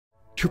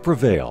to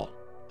prevail,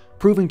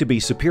 proving to be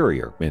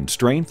superior in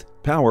strength,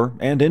 power,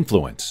 and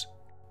influence.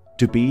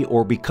 To be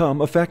or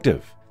become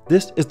effective.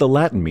 This is the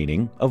Latin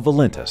meaning of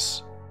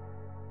Valentus.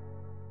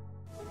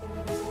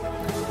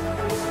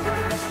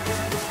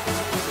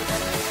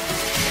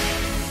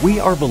 We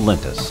are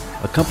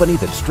Valentus, a company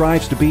that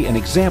strives to be an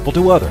example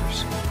to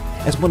others.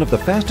 As one of the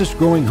fastest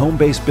growing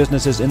home-based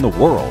businesses in the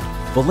world,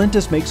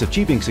 Valentus makes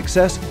achieving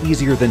success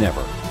easier than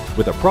ever,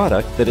 with a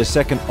product that is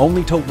second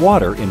only to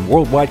water in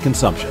worldwide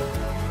consumption.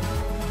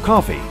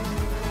 Coffee.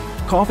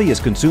 Coffee is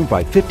consumed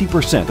by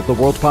 50% of the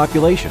world's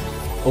population,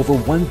 over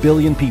 1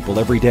 billion people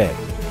every day,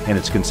 and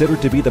it's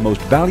considered to be the most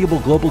valuable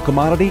global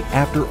commodity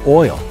after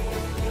oil.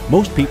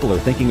 Most people are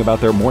thinking about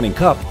their morning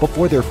cup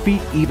before their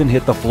feet even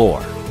hit the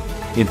floor.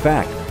 In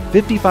fact,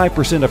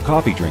 55% of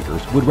coffee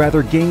drinkers would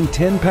rather gain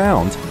 10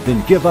 pounds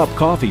than give up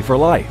coffee for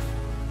life.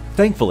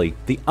 Thankfully,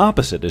 the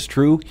opposite is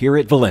true here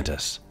at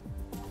Valentus.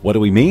 What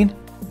do we mean?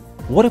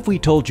 What if we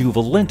told you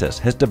Valentus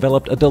has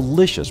developed a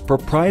delicious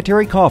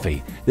proprietary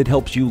coffee that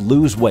helps you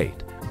lose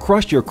weight,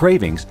 crush your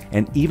cravings,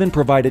 and even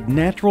provided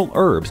natural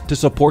herbs to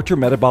support your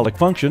metabolic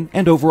function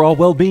and overall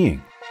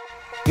well-being?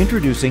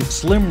 Introducing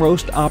Slim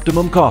Roast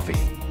Optimum Coffee,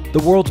 the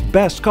world's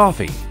best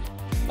coffee.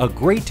 A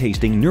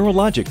great-tasting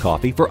neurologic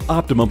coffee for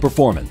optimum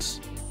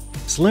performance.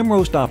 Slim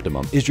Roast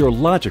Optimum is your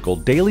logical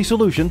daily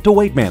solution to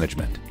weight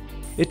management.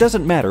 It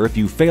doesn't matter if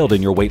you failed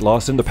in your weight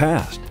loss in the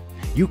past.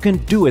 You can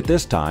do it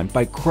this time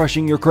by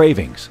crushing your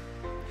cravings.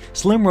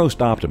 Slim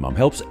Roast Optimum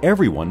helps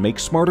everyone make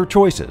smarter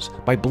choices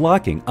by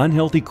blocking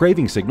unhealthy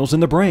craving signals in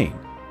the brain.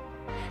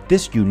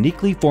 This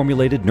uniquely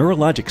formulated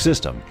neurologic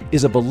system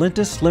is a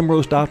Valentus Slim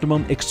Roast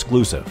Optimum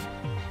exclusive.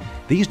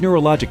 These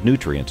neurologic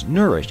nutrients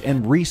nourish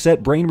and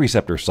reset brain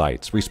receptor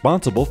sites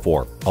responsible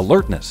for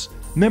alertness,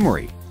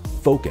 memory,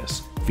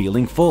 focus,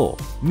 feeling full,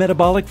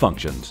 metabolic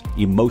functions,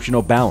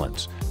 emotional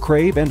balance,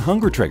 crave and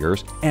hunger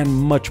triggers, and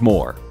much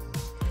more.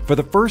 For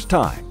the first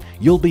time,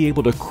 you'll be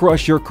able to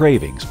crush your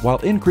cravings while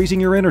increasing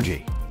your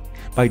energy.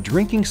 By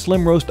drinking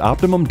Slim Roast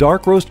Optimum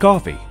Dark Roast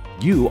Coffee,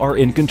 you are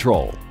in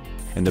control.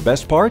 And the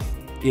best part?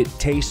 It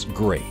tastes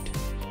great.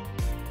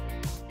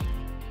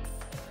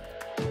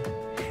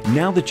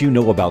 Now that you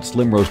know about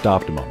Slim Roast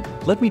Optimum,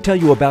 let me tell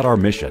you about our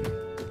mission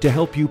to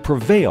help you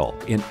prevail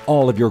in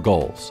all of your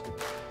goals.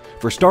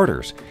 For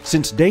starters,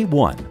 since day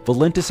one,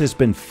 Valentus has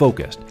been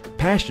focused,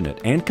 passionate,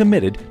 and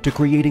committed to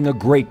creating a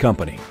great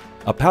company,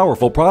 a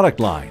powerful product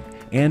line,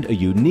 and a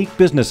unique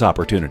business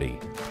opportunity,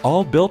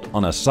 all built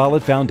on a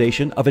solid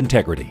foundation of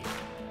integrity.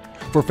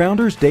 For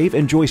founders Dave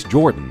and Joyce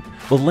Jordan,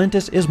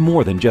 Valentus is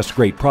more than just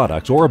great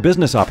products or a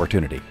business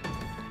opportunity.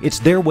 It's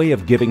their way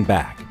of giving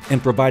back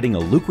and providing a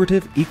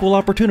lucrative, equal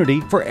opportunity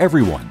for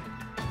everyone.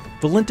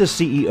 Valentus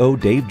CEO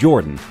Dave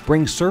Jordan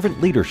brings servant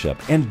leadership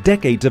and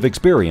decades of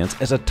experience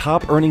as a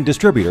top-earning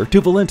distributor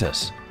to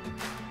Valentus.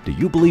 Do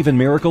you believe in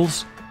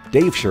miracles?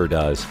 Dave sure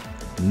does.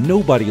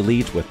 Nobody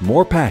leads with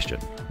more passion,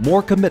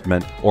 more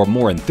commitment, or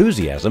more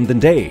enthusiasm than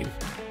Dave.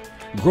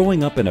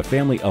 Growing up in a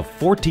family of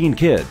 14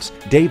 kids,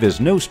 Dave is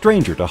no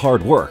stranger to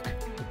hard work.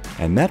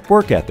 And that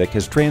work ethic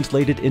has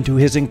translated into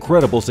his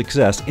incredible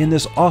success in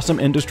this awesome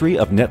industry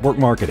of network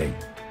marketing.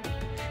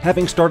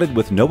 Having started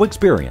with no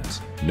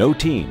experience, no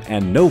team,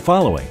 and no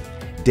following,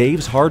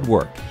 Dave's hard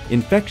work,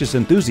 infectious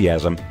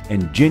enthusiasm,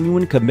 and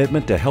genuine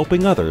commitment to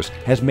helping others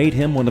has made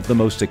him one of the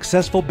most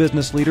successful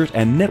business leaders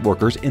and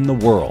networkers in the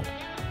world.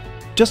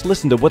 Just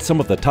listen to what some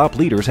of the top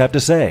leaders have to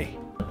say.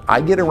 I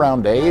get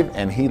around Dave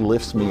and he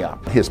lifts me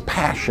up. His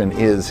passion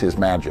is his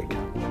magic.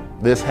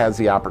 This has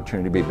the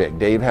opportunity to be big.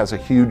 Dave has a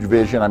huge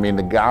vision. I mean,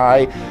 the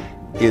guy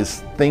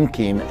is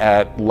thinking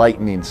at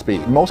lightning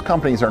speed. Most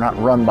companies are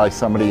not run by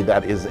somebody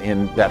that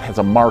has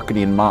a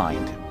marketing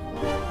mind.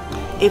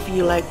 If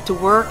you like to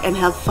work and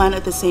have fun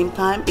at the same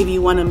time, if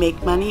you want to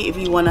make money, if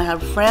you want to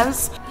have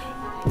friends,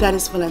 that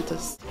is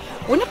Valentus.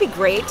 Wouldn't it be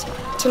great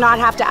to not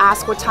have to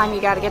ask what time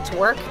you got to get to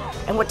work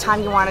and what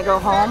time you want to go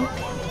home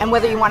and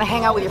whether you want to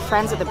hang out with your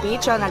friends at the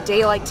beach on a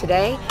day like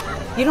today?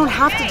 You don't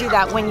have to do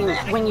that when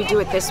you do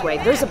it this way.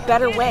 There's a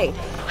better way.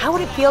 How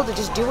would it feel to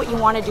just do what you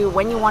want to do,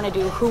 when you want to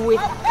do, who you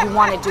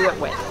want to do it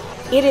with?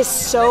 It is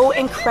so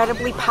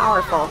incredibly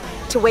powerful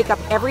to wake up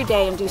every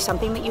day and do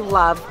something that you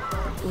love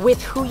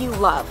with who you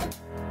love.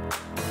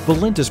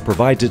 Valentus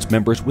provides its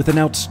members with an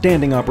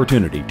outstanding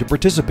opportunity to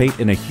participate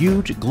in a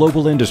huge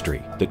global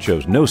industry that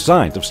shows no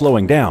signs of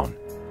slowing down.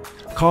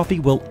 Coffee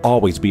will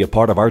always be a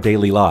part of our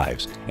daily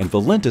lives, and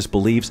Valentus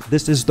believes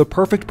this is the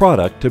perfect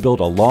product to build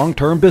a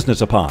long-term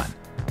business upon.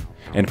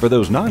 And for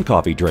those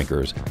non-coffee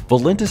drinkers,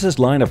 Valentus's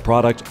line of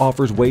products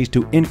offers ways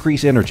to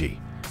increase energy,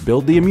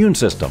 build the immune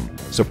system,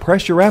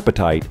 suppress your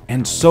appetite,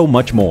 and so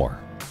much more.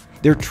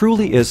 There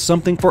truly is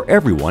something for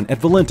everyone at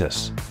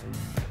Valentus.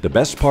 The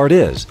best part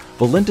is,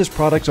 Valentus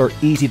products are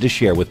easy to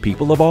share with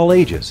people of all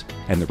ages,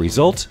 and the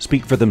results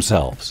speak for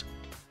themselves.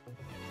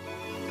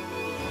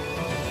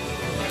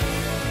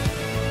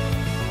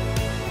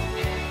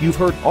 You've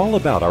heard all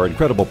about our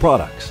incredible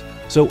products,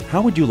 so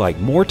how would you like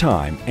more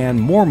time and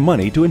more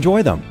money to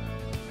enjoy them?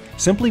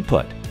 Simply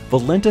put,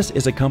 Valentus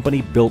is a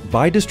company built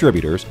by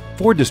distributors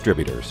for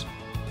distributors.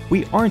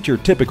 We aren't your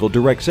typical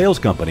direct sales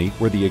company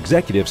where the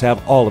executives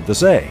have all of the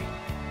say.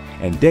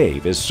 And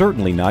Dave is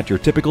certainly not your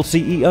typical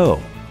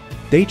CEO.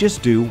 They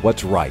just do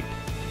what's right.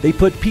 They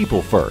put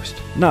people first,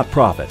 not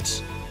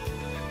profits.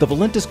 The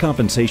Valentus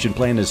compensation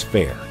plan is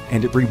fair,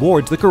 and it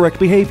rewards the correct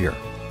behavior.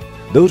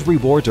 Those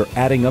rewards are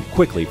adding up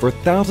quickly for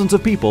thousands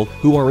of people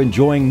who are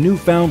enjoying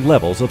newfound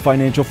levels of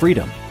financial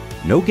freedom.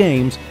 No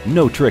games,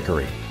 no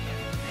trickery.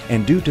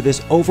 And due to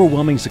this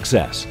overwhelming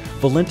success,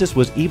 Valentus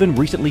was even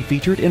recently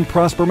featured in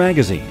Prosper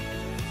magazine.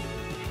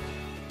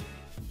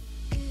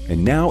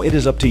 And now it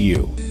is up to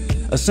you.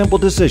 A simple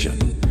decision.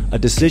 A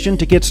decision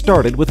to get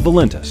started with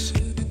Valentus.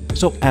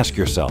 So ask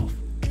yourself,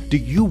 do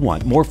you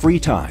want more free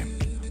time,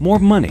 more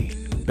money,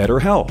 better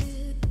health?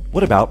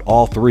 What about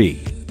all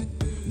three?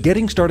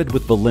 Getting started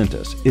with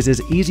Valentus is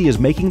as easy as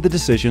making the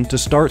decision to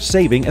start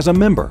saving as a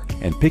member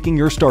and picking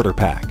your starter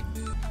pack.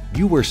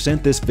 You were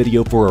sent this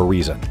video for a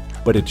reason,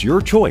 but it's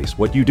your choice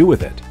what you do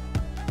with it.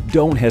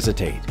 Don't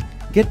hesitate.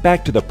 Get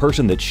back to the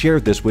person that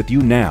shared this with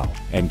you now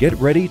and get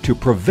ready to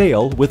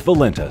prevail with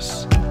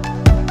Valentus.